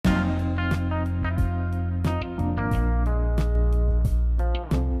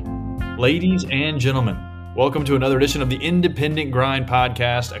Ladies and gentlemen, welcome to another edition of the Independent Grind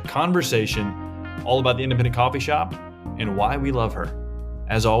Podcast, a conversation all about the independent coffee shop and why we love her.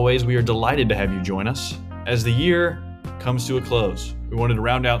 As always, we are delighted to have you join us. As the year comes to a close, we wanted to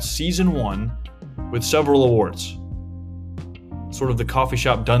round out Season 1 with several awards. Sort of the Coffee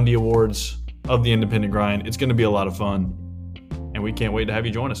Shop Dundee Awards of the Independent Grind. It's going to be a lot of fun, and we can't wait to have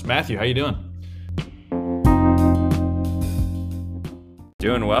you join us. Matthew, how you doing?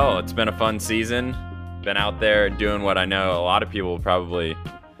 Doing well. It's been a fun season. Been out there doing what I know a lot of people probably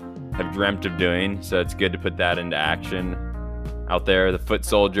have dreamt of doing, so it's good to put that into action. Out there, the foot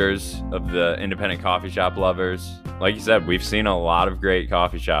soldiers of the independent coffee shop lovers. Like you said, we've seen a lot of great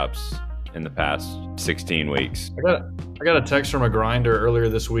coffee shops in the past 16 weeks. I got a text from a grinder earlier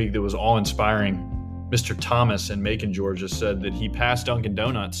this week that was awe-inspiring. Mr. Thomas in Macon, Georgia said that he passed Dunkin'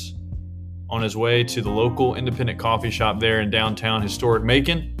 Donuts on his way to the local independent coffee shop there in downtown historic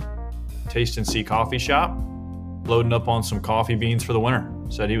Macon, Taste and See Coffee Shop, loading up on some coffee beans for the winter.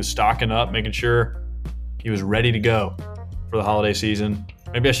 Said he was stocking up, making sure he was ready to go for the holiday season.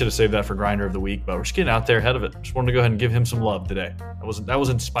 Maybe I should have saved that for Grinder of the Week, but we're just getting out there ahead of it. Just wanted to go ahead and give him some love today. That was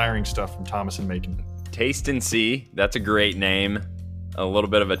inspiring stuff from Thomas and Macon. Taste and See, that's a great name. A little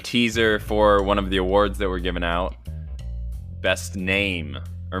bit of a teaser for one of the awards that we're giving out. Best name,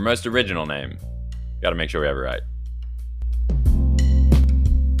 or most original name. Got to make sure we have it right.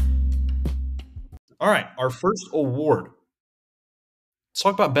 All right, our first award. Let's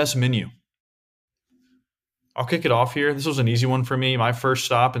talk about best menu. I'll kick it off here. This was an easy one for me. My first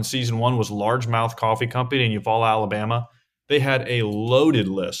stop in Season 1 was Largemouth Coffee Company in Eufaula, Alabama. They had a loaded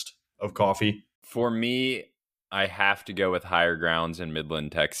list of coffee. For me, I have to go with Higher Grounds in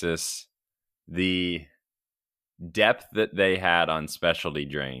Midland, Texas. The depth that they had on specialty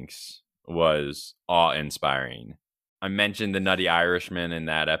drinks was awe-inspiring. I mentioned the Nutty Irishman in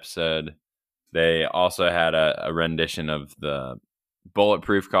that episode. They also had a rendition of the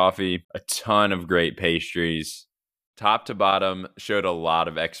Bulletproof coffee, a ton of great pastries. Top to bottom, showed a lot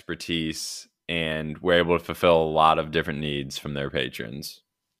of expertise and were able to fulfill a lot of different needs from their patrons.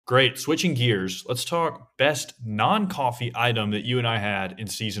 Great. Switching gears, let's talk best non-coffee item that you and I had in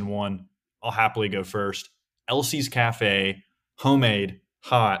Season 1. I'll happily go first. Elsie's Cafe, homemade,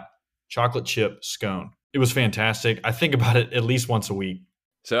 hot, chocolate chip scone. It was fantastic. I think about it at least once a week.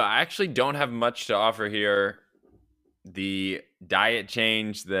 So I actually don't have much to offer here. The diet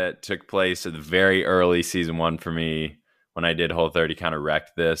change that took place at the very early Season 1 for me when I did Whole30 kind of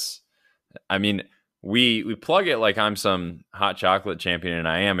wrecked this. I mean, we plug it like I'm some hot chocolate champion, and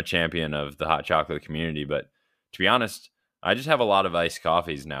I am a champion of the hot chocolate community. But to be honest, I just have a lot of iced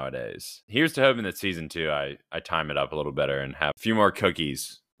coffees nowadays. Here's to hoping that Season 2, I time it up a little better and have a few more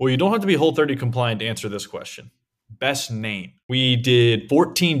cookies. Well, you don't have to be Whole30 compliant to answer this question. Best name. We hit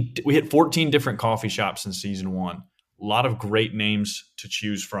 14 different coffee shops in Season 1. A lot of great names to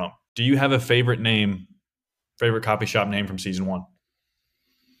choose from. Do you have a favorite coffee shop name from Season 1?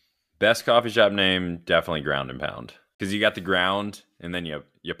 Best coffee shop name, definitely Ground and Pound. Because you got the ground and then you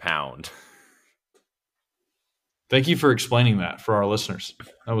pound. Thank you for explaining that for our listeners.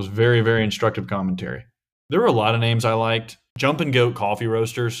 That was very, very instructive commentary. There were a lot of names I liked. Jumpin' Goat Coffee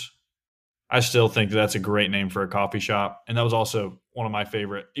Roasters. I still think that's a great name for a coffee shop. And that was also one of my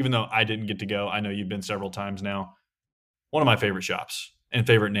favorite, even though I didn't get to go. I know you've been several times now. One of my favorite shops and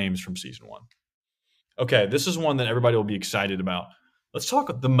favorite names from Season 1. Okay, this is one that everybody will be excited about. Let's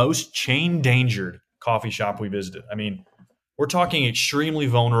talk the most chain-dangered coffee shop we visited. I mean, we're talking extremely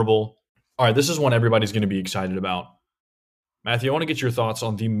vulnerable. All right, this is one everybody's going to be excited about. Matthew, I want to get your thoughts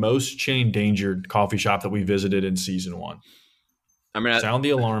on the most chain-dangered coffee shop that we visited in Season 1. Sound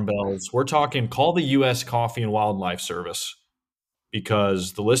the alarm bells. We're talking call the U.S. Coffee and Wildlife Service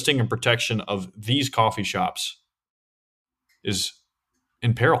because the listing and protection of these coffee shops is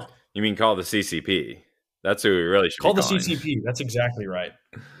in peril. You mean call the CCP? That's who we really should call be calling. The CCP. That's exactly right.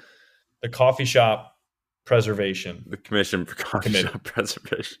 The Coffee Shop Preservation. The Commission for Coffee Shop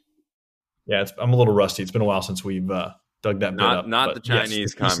Preservation. Yeah, I'm a little rusty. It's been a while since we've dug that bit up. Not the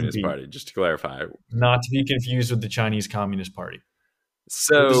Chinese Communist Party, just to clarify. Not to be confused with the Chinese Communist Party.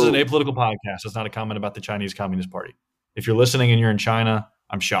 So this is an apolitical podcast. It's not a comment about the Chinese Communist Party. If you're listening and you're in China,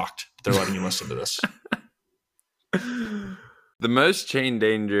 I'm shocked that they're letting you listen to this. The most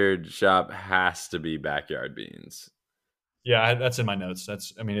chain-dangered shop has to be Backyard Beans. Yeah, that's in my notes.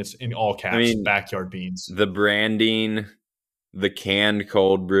 It's in all caps, Backyard Beans. The branding, the canned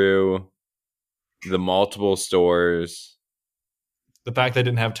cold brew, the multiple stores. The fact they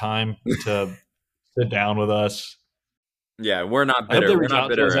didn't have time to sit down with us. Yeah, we're not bitter. We're not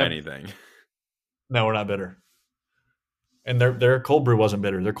bitter or anything. No, we're not bitter. And their cold brew wasn't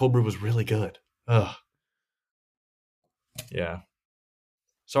bitter. Their cold brew was really good. Ugh. Yeah.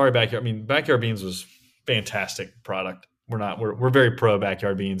 Sorry, Backyard. I mean, Backyard Beans was fantastic product. We're very pro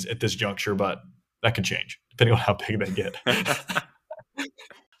Backyard Beans at this juncture, but that could change depending on how big they get.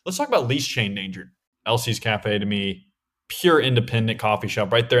 Let's talk about least chain endangered. Elsie's Cafe, to me, pure independent coffee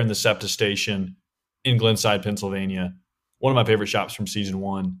shop right there in the SEPTA station in Glenside, Pennsylvania. One of my favorite shops from season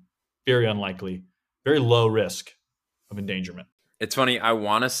 1. Very unlikely, very low risk of endangerment. It's funny. I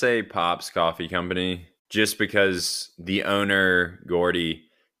want to say Pop's Coffee Company just because the owner, Gordy,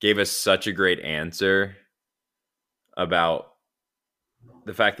 gave us such a great answer about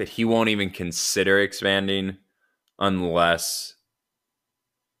the fact that he won't even consider expanding unless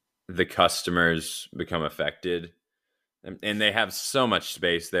the customers become affected. And they have so much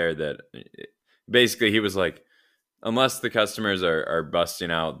space there that basically he was like, unless the customers are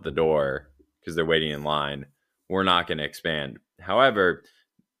busting out the door because they're waiting in line, we're not going to expand. However,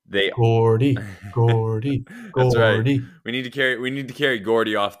 Gordy. That's right. We need to carry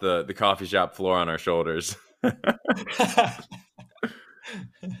Gordy off the coffee shop floor on our shoulders.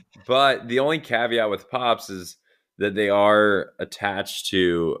 But the only caveat with Pops is that they are attached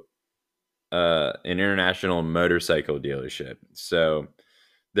to an international motorcycle dealership. So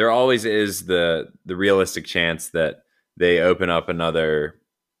there always is the realistic chance that they open up another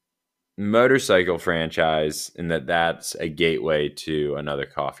motorcycle franchise and that's a gateway to another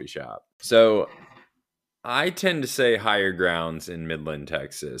coffee shop. So I tend to say Higher Grounds in Midland,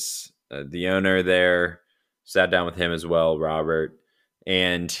 Texas. The owner there, sat down with him as well, Robert,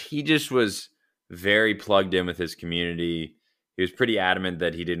 and he just was very plugged in with his community. He was pretty adamant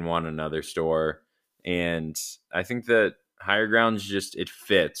that he didn't want another store. And I think that Higher Grounds it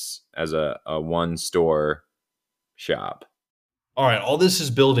fits as a one store shop. All right, all this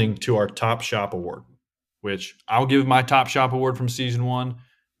is building to our Top Shop Award, which I'll give my Top Shop Award from season 1.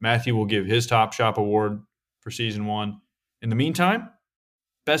 Matthew will give his Top Shop Award for season 1. In the meantime,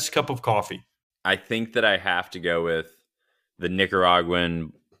 best cup of coffee. I think that I have to go with the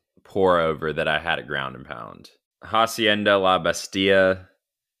Nicaraguan pour over that I had at Ground and Pound. Hacienda La Bastilla,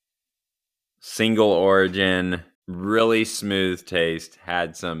 single origin, really smooth taste,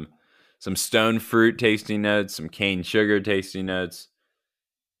 had some stone fruit tasting notes, some cane sugar tasting notes.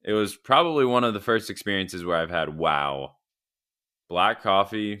 It was probably one of the first experiences where I've had, wow, black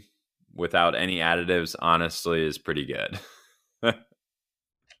coffee without any additives, honestly, is pretty good.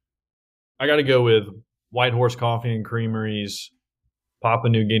 I got to go with White Horse Coffee and Creamery's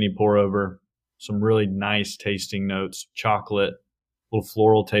Papua New Guinea pour over. Some really nice tasting notes, chocolate, little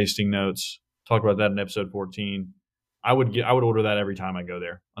floral tasting notes. Talked about that in episode 14. I would order that every time I go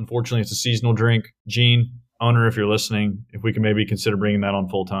there. Unfortunately, it's a seasonal drink. Gene, owner, if you're listening, if we can maybe consider bringing that on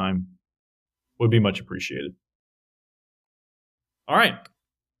full time, would be much appreciated. All right.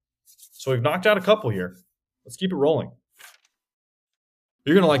 So we've knocked out a couple here. Let's keep it rolling.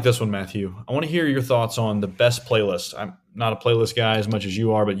 You're going to like this one, Matthew. I want to hear your thoughts on the best playlist. I'm not a playlist guy as much as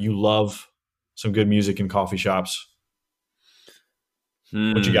you are, but you love some good music in coffee shops.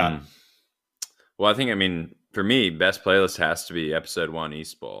 What you got? Well, I mean, for me, best playlist has to be episode 1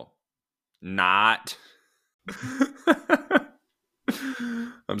 East Bowl. Not.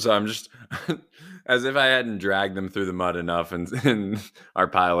 I'm sorry. I'm just as if I hadn't dragged them through the mud enough in our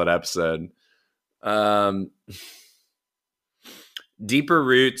pilot episode. Deeper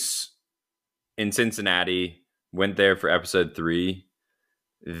Roots in Cincinnati, went there for episode 3.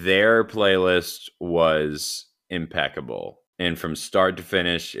 Their playlist was impeccable. And from start to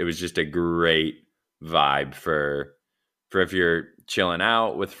finish, it was just a great vibe for if you're chilling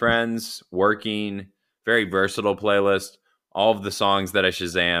out with friends, working. Very versatile playlist. All of the songs that I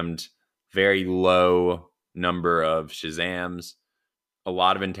Shazammed, very low number of Shazams. A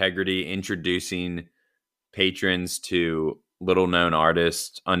lot of integrity, introducing patrons to little known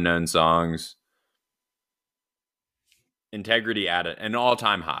artists, unknown songs. Integrity at an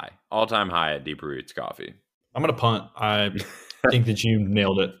all-time high at Deeper Roots Coffee. I'm going to punt. I think that you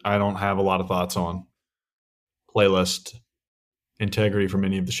nailed it. I don't have a lot of thoughts on playlist integrity from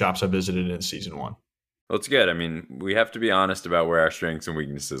any of the shops I visited in season 1. Well, it's good. I mean, we have to be honest about where our strengths and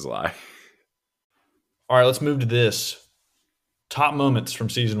weaknesses lie. All right, let's move to this. Top moments from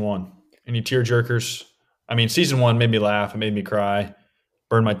season 1. Any tear jerkers? I mean, season 1 made me laugh. It made me cry.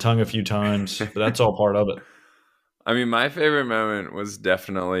 Burned my tongue a few times, but that's all part of it. I mean, my favorite moment was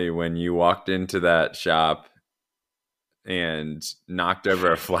definitely when you walked into that shop and knocked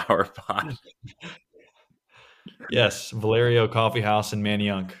over a flower pot. Yes, Valerio Coffee House in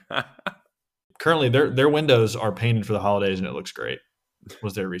Manayunk. Currently, their windows are painted for the holidays, and it looks great.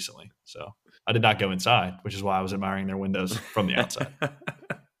 was there recently. So I did not go inside, which is why I was admiring their windows from the outside.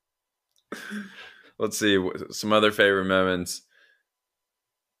 Let's see some other favorite moments.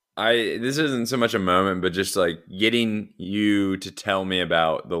 This isn't so much a moment, but just like getting you to tell me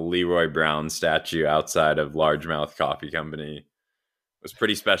about the Leroy Brown statue outside of Largemouth Coffee Company was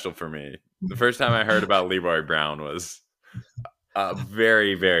pretty special for me. The first time I heard about Leroy Brown was a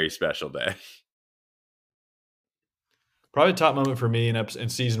very, very special day. Probably the top moment for me in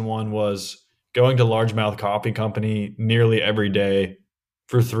season 1 was going to Largemouth Coffee Company nearly every day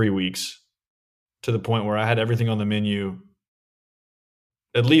for 3 weeks, to the point where I had everything on the menu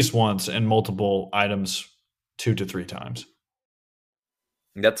at least once and multiple items 2 to 3 times.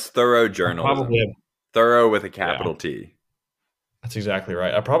 That's thorough journalism. Thorough with a capital T. That's exactly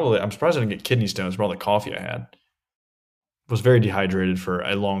right. I'm surprised I didn't get kidney stones from all the coffee I had. Was very dehydrated for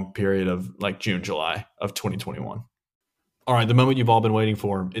a long period of like June, July of 2021. All right, the moment you've all been waiting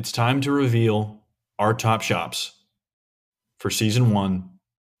for. It's time to reveal our top shops for season 1,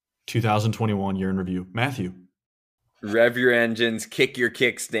 2021 year in review. Matthew. Rev your engines, kick your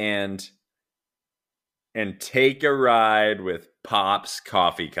kickstand, and take a ride with Pop's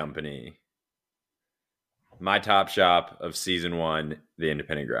Coffee Company. My top shop of season 1, The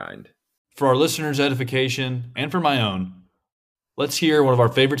Independent Grind. For our listeners' edification and for my own, let's hear one of our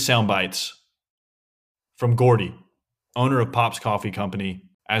favorite sound bites from Gordy, owner of Pop's Coffee Company,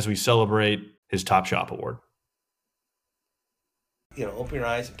 as we celebrate his Top Shop Award. Open your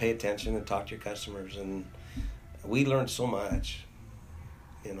eyes and pay attention and talk to your customers. And we learned so much,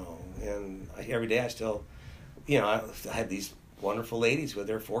 and every day I still, I had these wonderful ladies with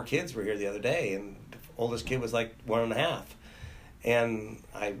their 4 kids were here the other day, and the oldest kid was like 1.5. And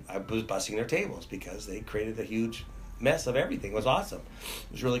I was bussing their tables because they created a huge mess of everything. It was awesome.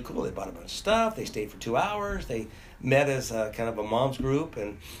 It was really cool. They bought a bunch of stuff. They stayed for 2 hours. They met as kind of a mom's group.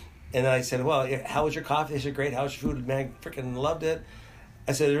 And then I said, well, how was your coffee? They said, great. How was your food? Man, I freaking loved it.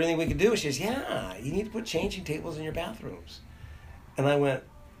 I said, is there anything we could do? She says, yeah, you need to put changing tables in your bathrooms. And I went,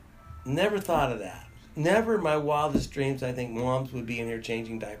 never thought of that. Never in my wildest dreams I think moms would be in here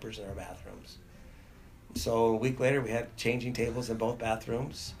changing diapers in our bathrooms. So a week later, we had changing tables in both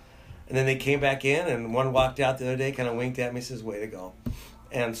bathrooms. And then they came back in, and one walked out the other day, kind of winked at me, says, way to go.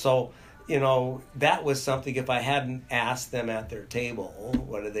 And so, that was something, if I hadn't asked them at their table,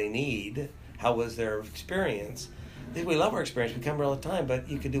 what do they need? How was their experience? We love our experience. We come here all the time, but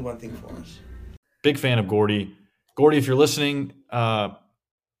you could do one thing for us. Big fan of Gordy. Gordy, if you're listening,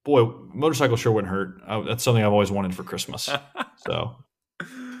 boy, motorcycle sure wouldn't hurt. That's something I've always wanted for Christmas. So,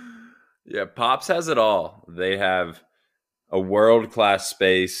 yeah, Pops has it all. They have a world-class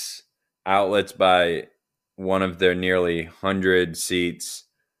space, outlets by one of their nearly 100 seats,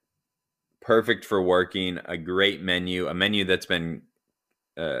 perfect for working, a great menu, a menu that's been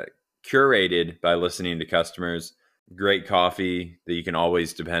curated by listening to customers, great coffee that you can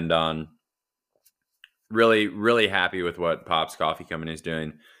always depend on. Really, really happy with what Pop's Coffee Company is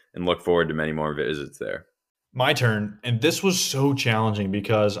doing and look forward to many more visits there. My turn. And this was so challenging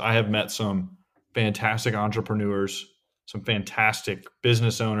because I have met some fantastic entrepreneurs, some fantastic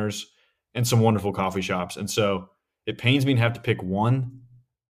business owners, and some wonderful coffee shops. And so it pains me to have to pick one.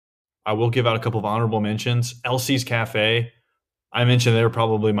 I will give out a couple of honorable mentions. Elsie's Cafe. I mentioned they're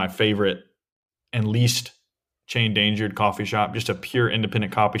probably my favorite and least chain-dangered coffee shop, just a pure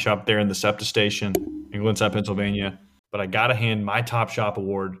independent coffee shop there in the SEPTA station in Glenside, Pennsylvania. But I got to hand my Top Shop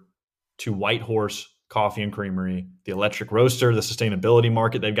Award to White Horse Coffee and Creamery, the electric roaster, the sustainability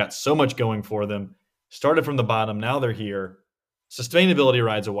market. They've got so much going for them. Started from the bottom. Now they're here. Sustainability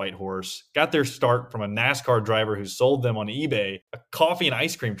rides a white horse. Got their start from a NASCAR driver who sold them on eBay a coffee and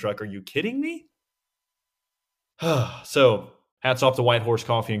ice cream truck. Are you kidding me? So hats off to White Horse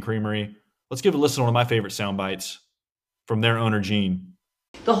Coffee and Creamery. Let's give a listen to one of my favorite sound bites from their owner, Gene.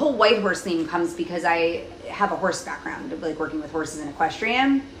 The whole White Horse theme comes because I have a horse background, like working with horses in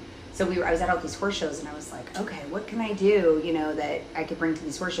equestrian. So I was at all these horse shows and I was like, okay, what can I do, that I could bring to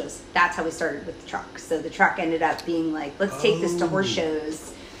these horse shows? That's how we started with the truck. So the truck ended up being like, let's take this to horse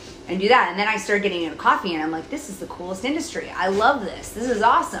shows and do that. And then I started getting into coffee and I'm like, this is the coolest industry. I love this. This is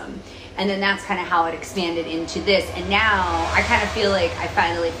awesome. And then that's kind of how it expanded into this. And now I kind of feel like I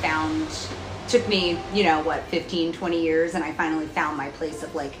finally found, took me, 15, 20 years. And I finally found my place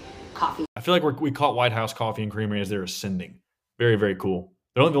of like coffee. I feel like we caught White House Coffee and Creamery as they're ascending. Very, very cool.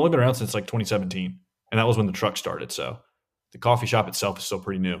 They've only been around since like 2017. And that was when the truck started. So the coffee shop itself is still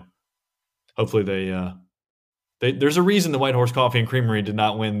pretty new. Hopefully there's a reason the White Horse Coffee and Creamery did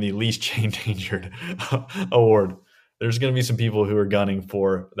not win the least chain-dangered award. There's going to be some people who are gunning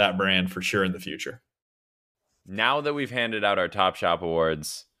for that brand for sure in the future. now that we've handed out our Top Shop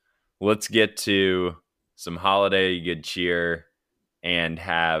awards, let's get to some holiday good cheer and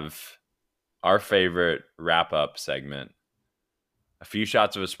have our favorite wrap-up segment. A few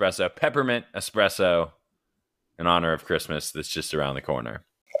shots of espresso, peppermint espresso, in honor of Christmas that's just around the corner.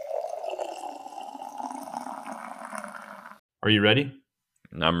 Are you ready?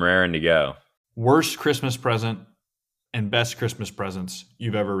 I'm raring to go. Worst Christmas present and best Christmas presents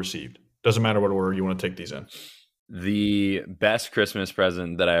you've ever received. Doesn't matter what order you want to take these in. The best Christmas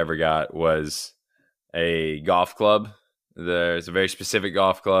present that I ever got was a golf club. There's a very specific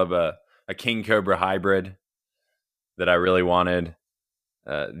golf club, a King Cobra hybrid that I really wanted.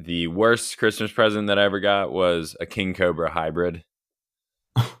 The worst Christmas present that I ever got was a King Cobra hybrid.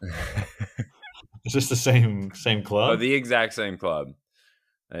 Is this the same club? Oh, the exact same club.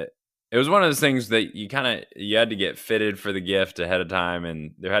 It was one of those things that you had to get fitted for the gift ahead of time,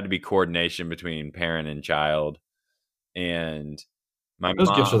 and there had to be coordination between parent and child. And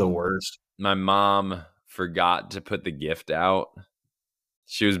those gifts are the worst. My mom forgot to put the gift out.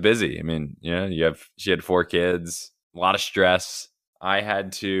 She was busy. I mean, she had 4 kids, a lot of stress. I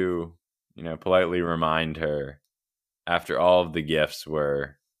had to, politely remind her after all of the gifts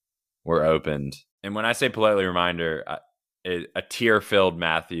were opened. And when I say politely remind her, a tear-filled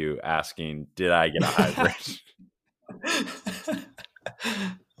Matthew asking, "Did I get a hybrid?"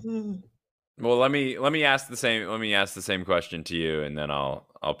 Well, let me ask the same question to you, and then I'll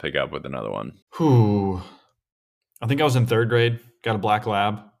pick up with another one. I think I was in 3rd grade. Got a black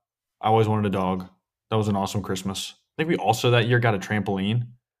lab. I always wanted a dog. That was an awesome Christmas. I think we also that year got a trampoline,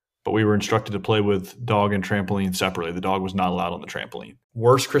 but we were instructed to play with dog and trampoline separately. The dog was not allowed on the trampoline.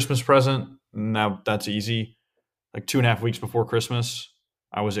 Worst Christmas present? Now that's easy. Like 2.5 weeks before Christmas,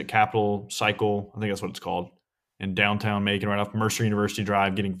 I was at Capital Cycle, I think that's what it's called, in downtown Macon, right off Mercer University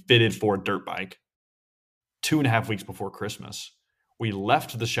Drive, getting fitted for a dirt bike. 2.5 weeks before Christmas. We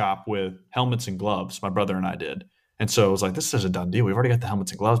left the shop with helmets and gloves, my brother and I did. And so it was like, this is a done deal. We've already got the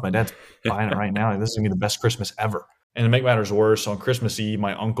helmets and gloves. My dad's buying it right now. This is going to be the best Christmas ever. And to make matters worse, on Christmas Eve,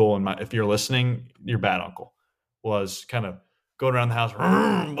 my uncle and if you're listening, your bad uncle was kind of going around the house,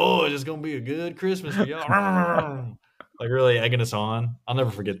 boys, it's going to be a good Christmas for y'all. Like really egging us on. I'll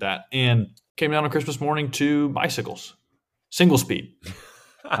never forget that. And came down on Christmas morning to bicycles, single speed.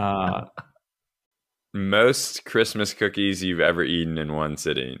 Most Christmas cookies you've ever eaten in one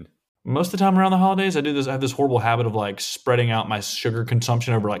sitting? Most of the time around the holidays, I have this horrible habit of like spreading out my sugar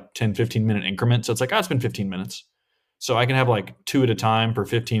consumption over like 10, 15 minute increments. So it's like, it's been 15 minutes. So I can have like 2 at a time for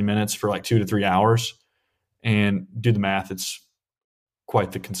 15 minutes for like 2 to 3 hours, and do the math. It's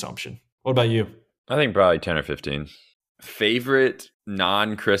quite the consumption. What about you? I think probably 10 or 15. Favorite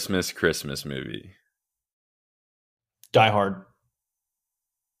non-Christmas Christmas movie? Die Hard.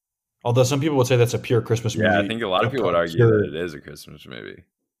 Although some people would say that's a pure Christmas movie. Yeah, I think a lot of people would argue that it is a Christmas movie.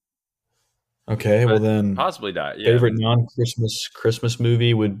 Okay, well then, possibly Die. Yeah. Favorite non-Christmas Christmas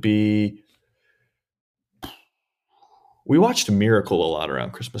movie would be. We watched Miracle a lot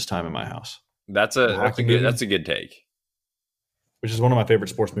around Christmas time in my house. That's a good take. Which is one of my favorite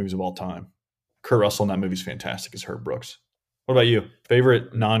sports movies of all time. Kurt Russell in that movie is fantastic as Herb Brooks. What about you?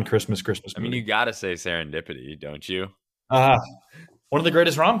 Favorite non-Christmas Christmas movie? I mean, you got to say Serendipity, don't you? One of the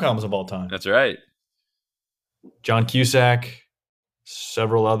greatest rom-coms of all time. That's right. John Cusack,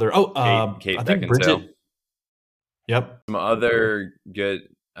 several other. Kate I think Beckinsale. Bridget. Yep. Some other good.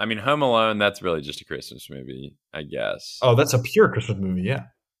 I mean, Home Alone, that's really just a Christmas movie, I guess. Oh, that's a pure Christmas movie, yeah.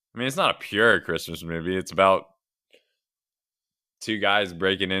 I mean, it's not a pure Christmas movie. It's about 2 guys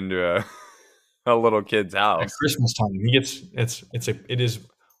breaking into a little kid's house. At Christmas time.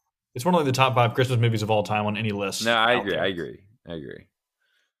 It's one of the top 5 Christmas movies of all time on any list. No, I agree.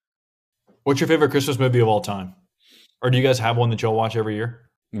 What's your favorite Christmas movie of all time? Or do you guys have one that y'all watch every year?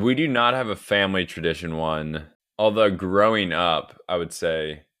 We do not have a family tradition one. Although growing up, I would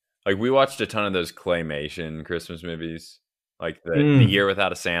say, like, we watched a ton of those claymation Christmas movies, like the Year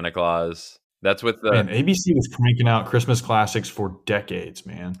Without a Santa Claus. That's with the ABC was cranking out Christmas classics for decades,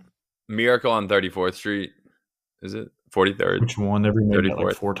 man. Miracle on 34th Street. Is it 43rd? Which one? They've remade that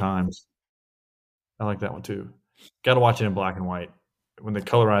like 4 times. I like that one too. Got to watch it in black and white. When they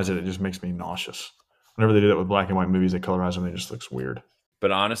colorize it, it just makes me nauseous. Whenever they do that with black and white movies, they colorize them, it just looks weird.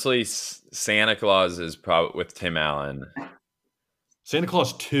 But honestly, Santa Claus is probably with Tim Allen. Santa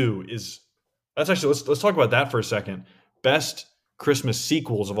Claus 2 is that's actually let's talk about that for a second. Best Christmas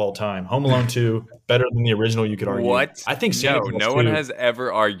sequels of all time. Home Alone 2 better than the original. You could argue. What? I think Santa Claus 2, one has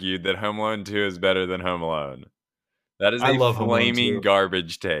ever argued that Home Alone 2 is better than Home Alone. That is a flaming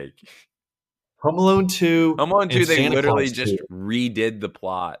garbage take. Home Alone 2. Home Alone 2, they Santa literally Claus just 2. redid the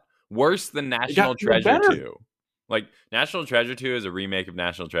plot. Worse than National Treasure 2. Like, National Treasure 2 is a remake of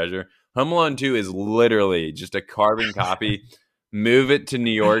National Treasure. Home Alone 2 is literally just a carbon copy. Move it to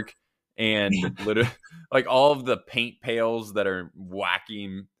New York, and literally, like, all of the paint pails that are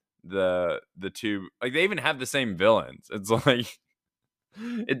whacking the two, like, they even have the same villains. It's like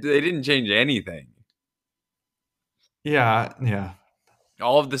they didn't change anything. Yeah.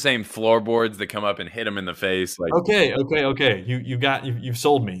 All of the same floorboards that come up and hit them in the face. Like, Okay. You've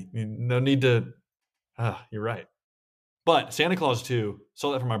sold me. No need to. You're right. But Santa Claus 2,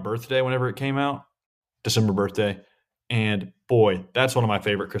 saw that for my birthday whenever it came out, December birthday, and boy, that's one of my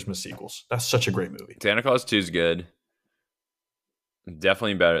favorite Christmas sequels. That's such a great movie. Santa Claus 2 is good.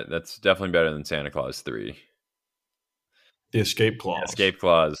 Definitely better. That's definitely better than Santa Claus 3. The Escape Clause. Escape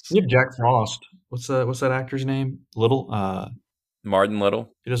Clause. You have Jack Frost. What's that actor's name? Little. Martin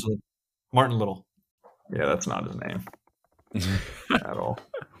Little. He does Martin Little. Yeah, that's not his name at all.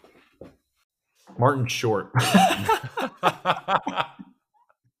 Martin Short.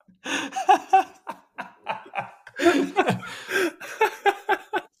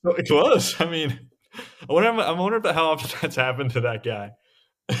 It was. I mean, I wonder about how often that's happened to that guy.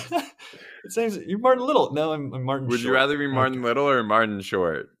 It seems you're Martin Little. No, I'm Martin Would Short. you rather be Martin Little or Martin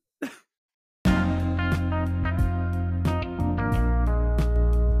Short?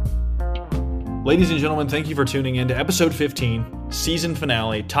 Ladies and gentlemen, thank you for tuning in to episode 15, season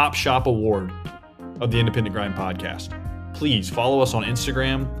finale, Top Shop Award of the Independent Grind podcast. Please follow us on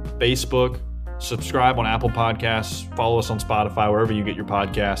Instagram, Facebook, subscribe on Apple Podcasts, follow us on Spotify, wherever you get your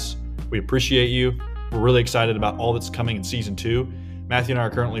podcasts. We appreciate you. We're really excited about all that's coming in season 2. Matthew and I are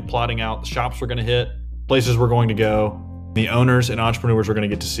currently plotting out the shops we're going to hit, places we're going to go, the owners and entrepreneurs we're going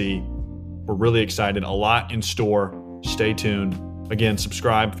to get to see. We're really excited. A lot in store. Stay tuned. Again,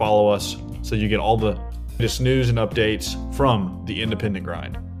 subscribe, follow us, so you get all the latest news and updates from the Independent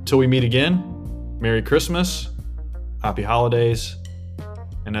Grind. Until we meet again, Merry Christmas, Happy Holidays,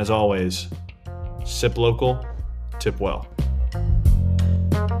 and as always, sip local, tip well.